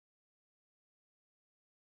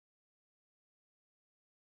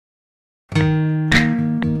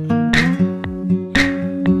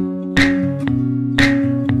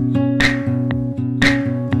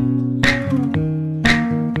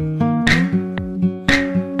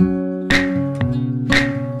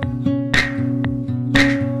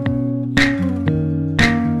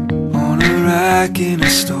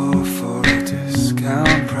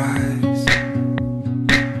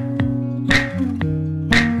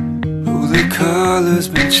the color's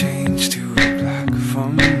been changed to a black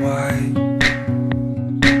from white.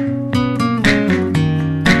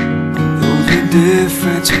 Though the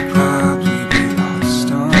difference will probably be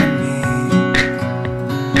lost on me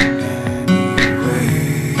anyway.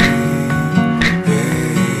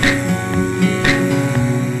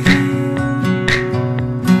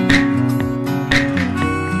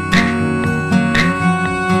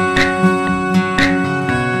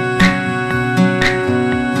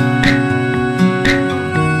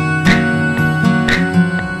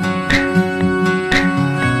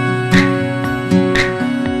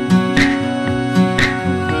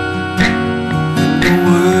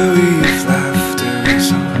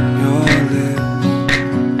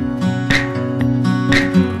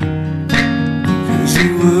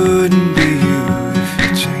 Wouldn't be you if you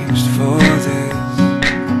changed for this.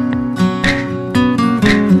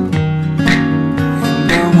 And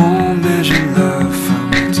I won't measure love from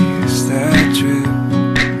the tears that drip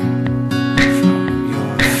from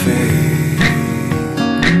your face.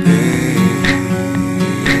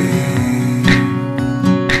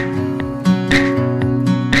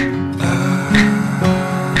 I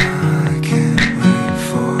can't wait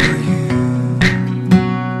for you.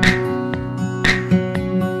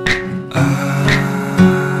 I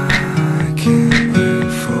can't wait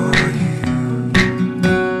for you.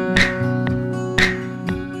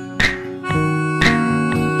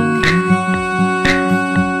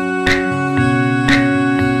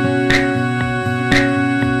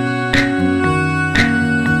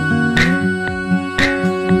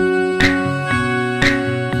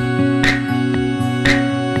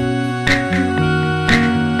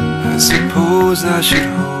 I suppose I should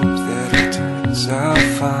hope that it turns out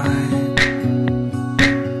fine,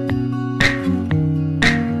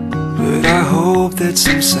 but I hope that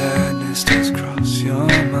some sadness does cross your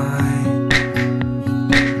mind,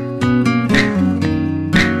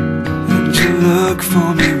 and you look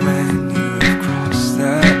for me